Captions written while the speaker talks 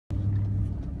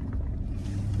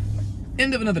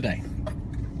end of another day.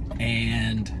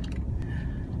 And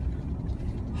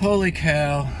holy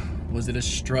cow, was it a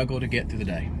struggle to get through the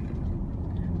day.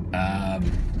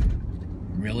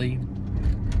 Really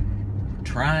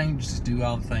trying just to do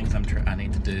all the things I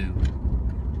need to do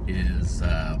is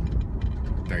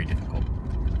very difficult.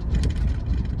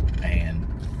 And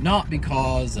not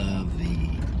because of the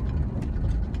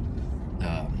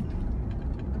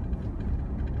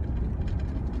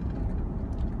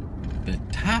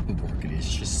type of work it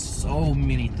is, just so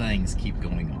many things keep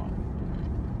going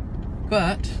on.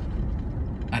 But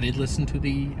I did listen to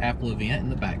the Apple event in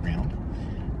the background,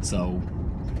 so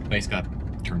basically I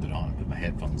turned it on, put my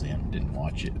headphones in, didn't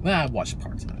watch it. Well, I watched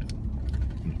parts of it.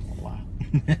 I'm not gonna lie.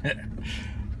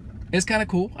 It's kind of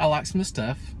cool. I like some of the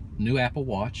stuff. New Apple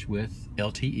Watch with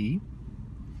LTE.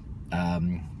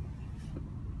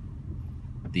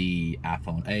 The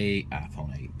iPhone 8,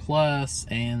 iPhone 8 Plus,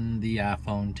 and the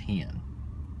iPhone 10.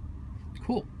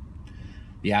 Cool.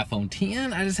 The iPhone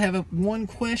 10, I just have one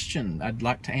question I'd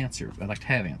like to answer. I'd like to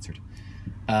have answered.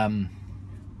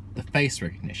 The face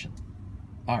recognition.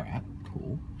 Alright,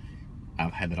 cool.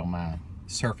 I've had that on my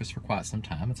Surface for quite some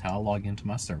time. It's how I log into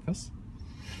my Surface.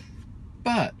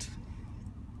 But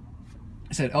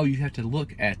I said, oh, you have to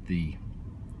look at the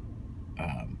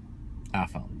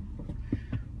iPhone.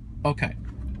 Okay,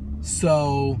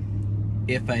 so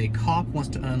if a cop wants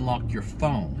to unlock your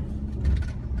phone,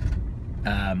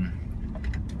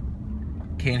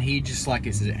 can he just, like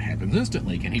it says it happens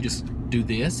instantly, can he just do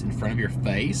this in front of your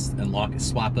face and lock it,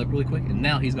 swipe up really quick, and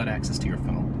now he's got access to your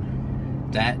phone?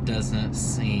 That doesn't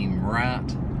seem right.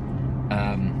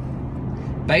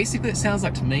 Basically, it sounds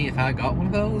like to me, if I got one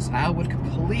of those, I would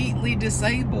completely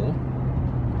disable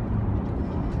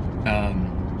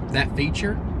that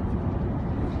feature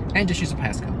and just use a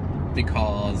passcode,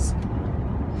 because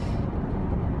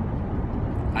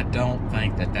I don't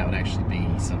think that would actually be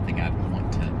something I'd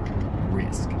want to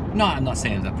risk. No, I'm not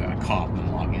saying that a cop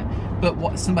unlocking it, but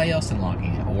what, somebody else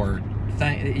unlocking it, or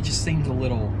it just seems a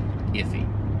little iffy.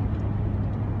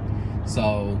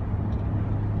 So,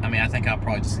 I mean, I think I'll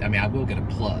probably just, I mean, I will get a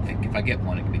Plus. If I get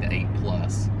one, it could be the 8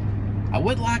 Plus. I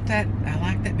would like that. I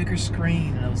like that bigger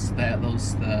screen. Those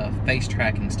face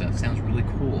tracking stuff sounds really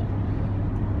cool.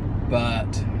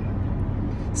 But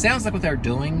sounds like what they're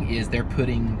doing is they're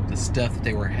putting the stuff that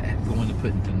they were going to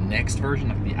put into the next version,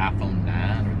 like the iPhone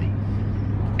 9 or the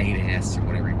 8S or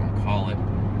whatever you want to call it.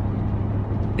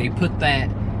 They put that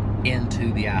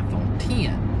into the iPhone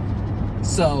 10.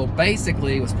 So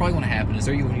basically, what's probably going to happen is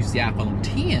they're going to use the iPhone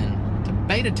 10 to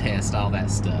beta test all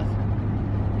that stuff.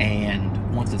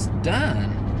 And once it's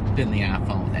done, then the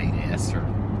iPhone 8S or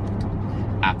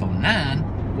iPhone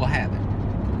 9 will have it.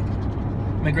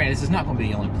 I mean, granted, this is not going to be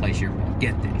the only place you're going to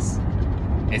get this.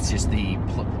 It's just the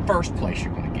first place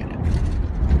you're going to get it.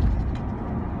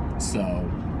 So,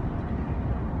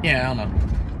 yeah, I don't know.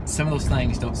 Some of those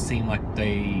things don't seem like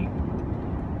they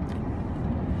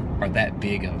are that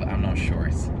big of, I'm not sure.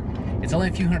 It's only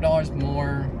a few $100s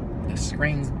more. The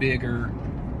screen's bigger.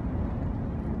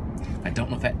 I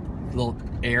don't know if that little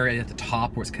area at the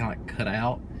top where it's kind of like cut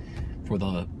out for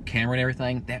the camera and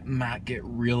everything, that might get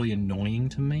really annoying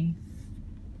to me.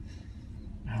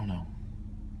 I don't know.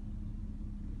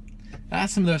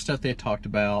 Some of the stuff they had talked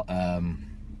about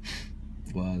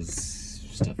was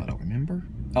stuff I don't remember.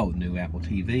 Oh, new Apple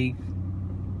TV.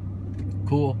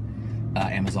 Cool.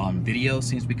 Amazon Video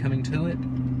seems to be coming to it.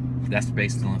 That's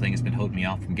basically the only thing that's been holding me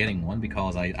off from getting one,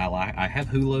 because I have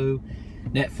Hulu,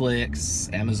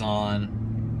 Netflix, Amazon,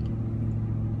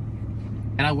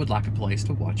 and I would like a place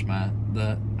to watch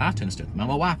the iTunes stuff. My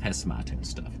wife has some iTunes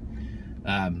stuff,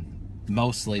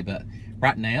 mostly, but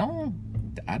right now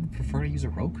I'd prefer to use a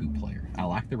Roku player. I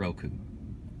like the Roku.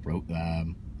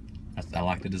 I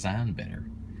like the design better.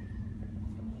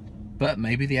 But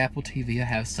maybe the Apple TV will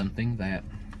have something that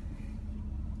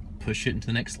push it into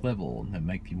the next level and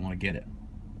make you want to get it.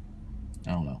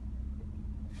 I don't know.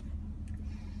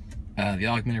 The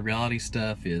augmented reality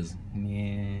stuff is,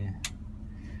 yeah.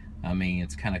 I mean,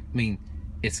 it's kind of, I mean,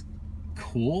 it's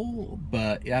cool,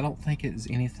 but I don't think it's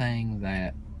anything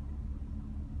that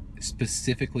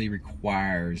specifically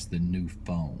requires the new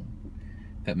phone.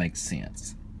 If that makes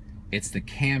sense. It's the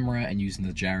camera and using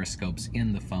the gyroscopes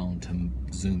in the phone to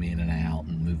zoom in and out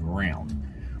and move around,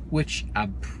 which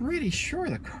I'm pretty sure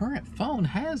the current phone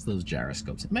has those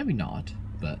gyroscopes. Maybe not,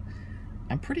 but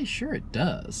I'm pretty sure it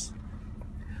does.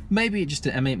 Maybe it just,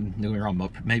 I mean, don't get me wrong,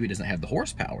 maybe it doesn't have the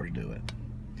horsepower to do it,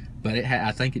 but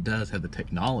I think it does have the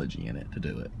technology in it to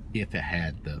do it, if it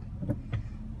had the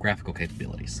graphical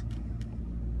capabilities.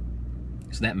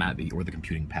 So that might be, or the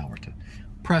computing power to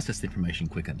process the information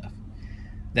quick enough.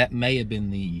 That may have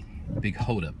been the big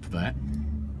holdup for that.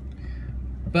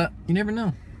 But you never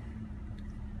know.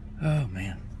 Oh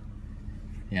man.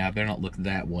 Yeah, I better not look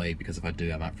that way, because if I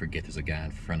do, I might forget there's a guy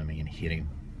in front of me and hit him.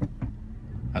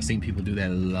 I've seen people do that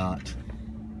a lot.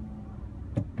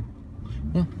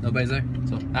 Well, nobody's there,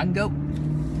 so I can go.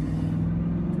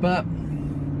 But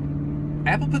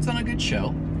Apple puts on a good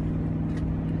show.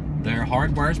 Their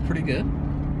hardware is pretty good.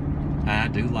 I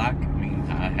do like, I mean,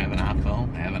 I have an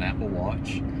iPhone, I have an Apple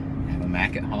Watch, I have a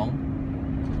Mac at home.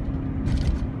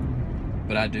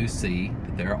 But I do see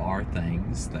that there are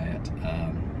things that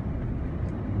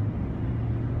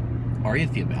are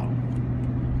iffy about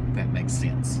them, if that makes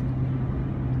sense.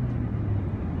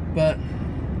 But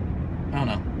I don't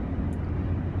know.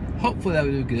 Hopefully that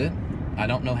will do good. I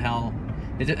don't know how.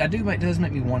 It does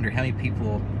make me wonder how many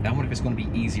people. I wonder if it's going to be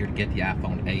easier to get the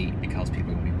iPhone 8 because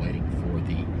people are going to be waiting for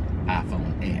the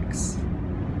iPhone X.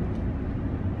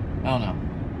 I don't know.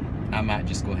 I might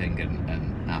just go ahead and get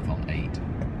an iPhone 8.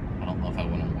 I don't know if I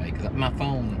want to wait, because my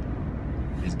phone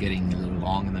is getting a little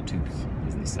long in the tooth,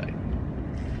 as they say.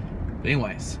 But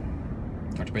anyways,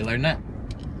 talk to you later than that.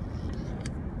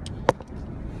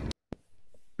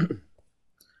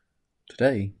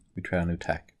 Today we try a new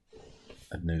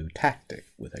tactic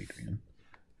with Adrian.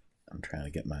 I'm trying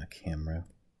to get my camera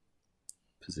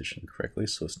positioned correctly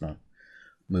so it's not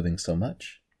moving so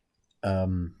much.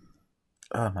 My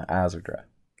eyes are dry.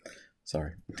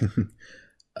 Sorry.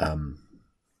 Let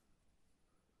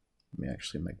me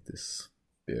actually make this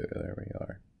bigger. There we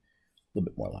are. A little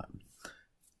bit more light.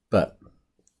 But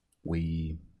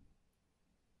we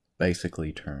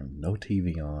basically turned no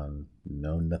TV on,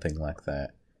 no nothing like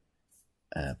that,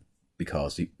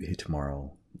 because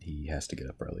tomorrow he has to get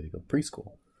up early to go to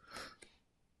preschool.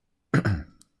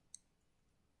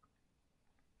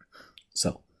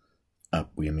 So,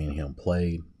 me and him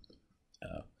played.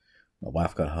 My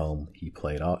wife got home. She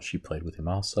played with him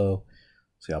also.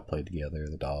 So y'all played together,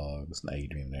 the dogs and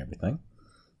Adrian and everything.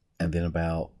 And then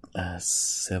about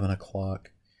 7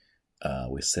 o'clock,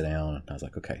 we sit down and I was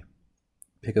like, okay,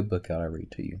 pick a book out, I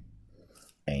read to you.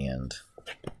 And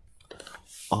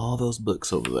all those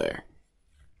books over there.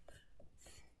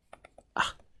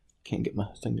 Can't get my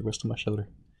thing to rest on my shoulder.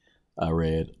 I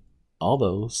read all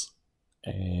those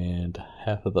and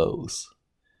half of those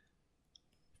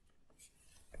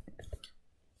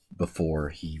before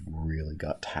he really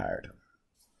got tired.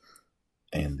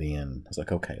 And then I was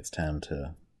like, okay, it's time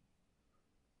to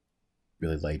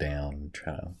really lay down and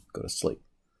try to go to sleep.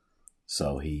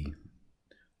 So we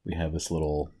have this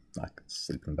little like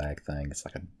sleeping bag thing. It's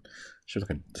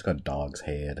got a dog's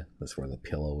head. That's where the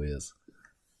pillow is.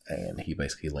 And he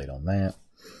basically laid on that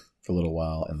for a little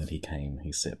while, and then he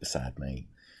sat beside me,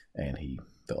 and he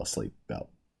fell asleep about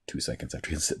 2 seconds after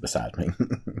he sat beside me.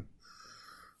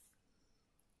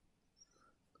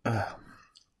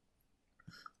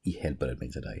 He headbutted me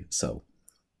today, so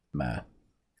my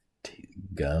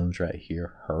gums right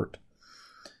here hurt.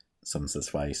 Someone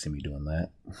says, why you see me doing that?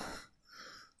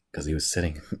 Because he was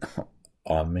sitting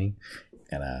on me,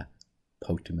 and I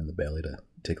poked him in the belly to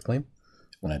tickle him.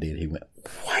 When I did, he went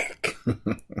whack. I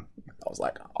was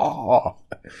like, oh.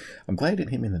 I'm glad he didn't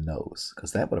hit me in the nose,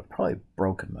 because that would have probably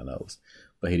broken my nose.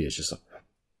 But he did, just a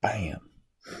bam.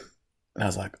 And I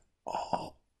was like,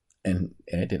 oh. And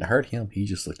it didn't hurt him. He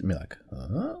just looked at me like,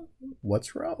 huh?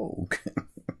 What's wrong?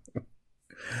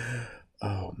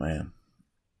 Oh, man.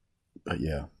 But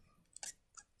yeah.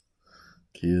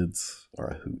 Kids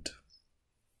are a hoot.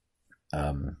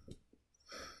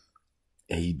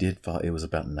 He did fall. It was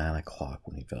about 9 o'clock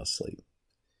when he fell asleep.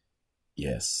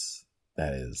 Yes,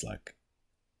 that is like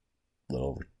a little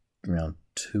over around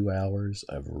 2 hours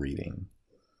of reading.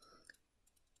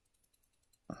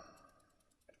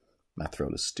 My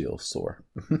throat is still sore.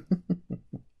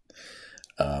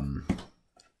 I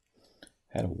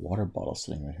had a water bottle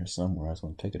sitting right here somewhere. I was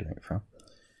going to take a drink from.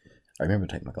 I remember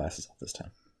to take my glasses off this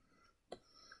time.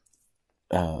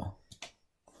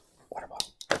 Water bottle.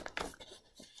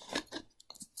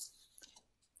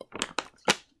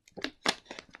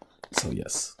 So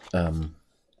yes,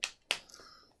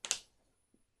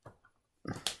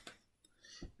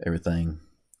 everything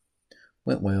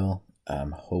went well.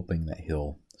 I'm hoping that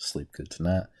he'll sleep good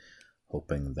tonight.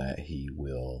 Hoping that he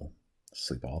will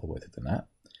sleep all the way through the night.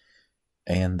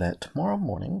 And that tomorrow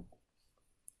morning,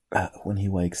 when he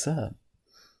wakes up,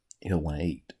 he'll want to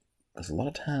eat. Because a lot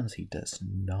of times he does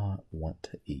not want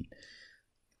to eat.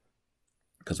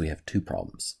 Because we have two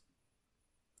problems.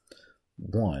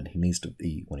 One, he needs to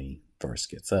eat when he first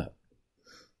gets up.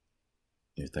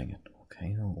 You're thinking,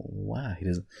 okay, why? He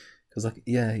doesn't. Because, like,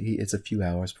 yeah, it's a few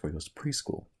hours before he goes to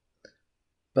preschool.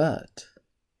 But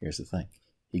here's the thing.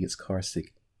 he gets car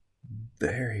sick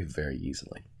very, very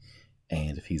easily.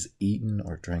 And if he's eaten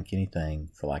or drank anything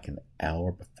for like an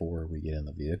hour before we get in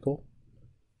the vehicle,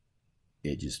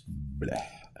 it just, bleh.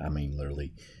 I mean,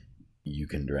 literally, you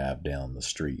can drive down the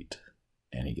street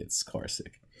and he gets car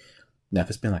sick. Now, if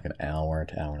it's been like an hour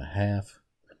to hour and a half,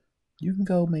 you can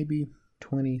go maybe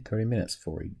 20, 30 minutes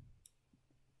before he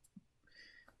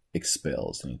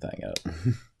expels anything out.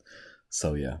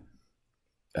 So, yeah.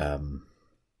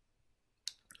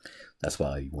 That's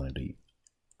why you want to eat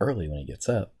early when he gets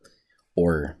up.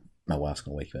 Or my wife's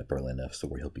going to wake him up early enough so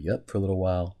where he'll be up for a little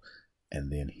while,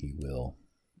 and then he will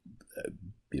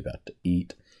be about to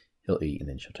eat. He'll eat, and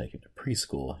then she'll take him to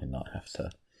preschool and not have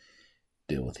to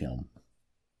deal with him.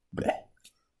 Bleh.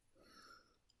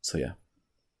 So yeah,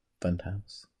 fun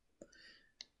times.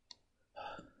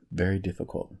 Very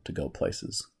difficult to go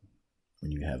places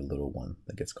when you have a little one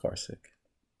that gets car sick.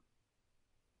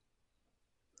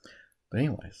 But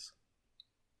anyways,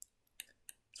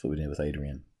 that's what we did with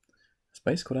Adrian. That's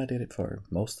basically what I did it for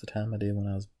most of the time I did when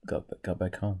I got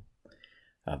back home.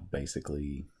 I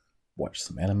basically watched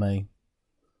some anime.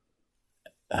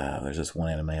 There's this one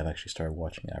anime I've actually started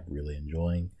watching I'm really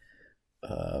enjoying.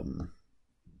 It's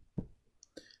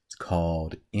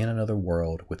called In Another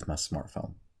World with My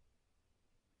Smartphone.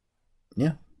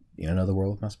 Yeah, In Another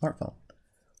World with My Smartphone.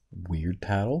 Weird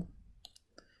title.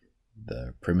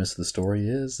 The premise of the story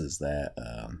is that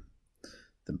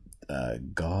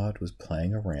God was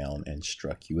playing around and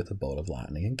struck you with a bolt of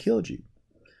lightning and killed you.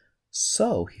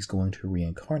 So he's going to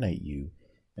reincarnate you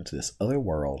into this other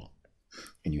world,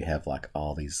 and you have like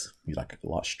all these, you're like a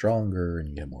lot stronger, and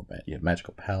you have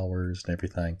magical powers and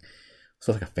everything.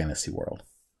 So it's like a fantasy world,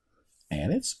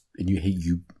 and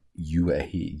you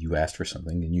asked for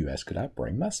something, and you asked, could I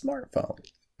bring my smartphone?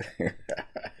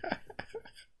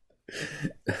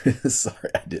 Sorry,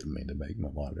 I didn't mean to make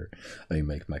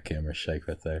make my camera shake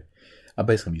right there. I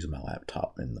basically am using my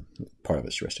laptop, and part of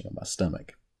it's resting on my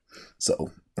stomach.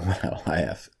 So when I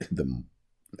laugh, the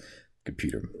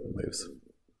computer moves.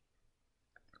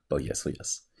 But yes,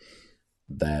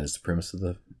 that is the premise of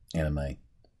the anime.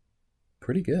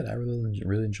 Pretty good. I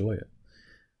really enjoy it.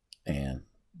 And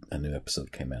a new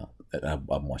episode came out.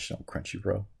 I'm watching on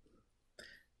Crunchyroll.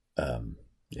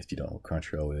 If you don't know what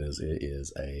Crunchyroll is, it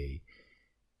is a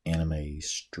anime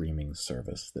streaming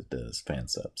service that does fan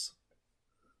subs.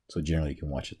 So generally you can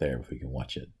watch it there before you can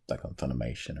watch it like on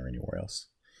Funimation or anywhere else.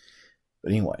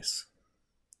 But anyways,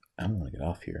 I'm going to get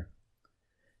off here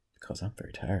because I'm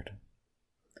very tired.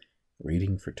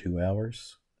 Reading for 2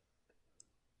 hours,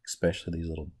 especially these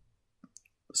little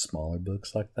smaller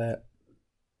books like that,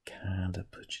 kind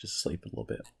of put you to sleep a little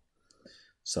bit.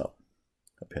 So,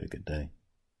 hope you had a good day.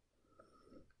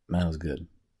 Mine was good.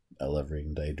 I love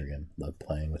reading to Adrian. Love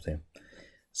playing with him.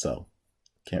 So,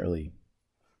 can't really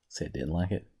say I didn't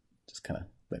like it. Just kind of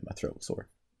made my throat sore.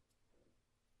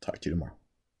 Talk to you tomorrow.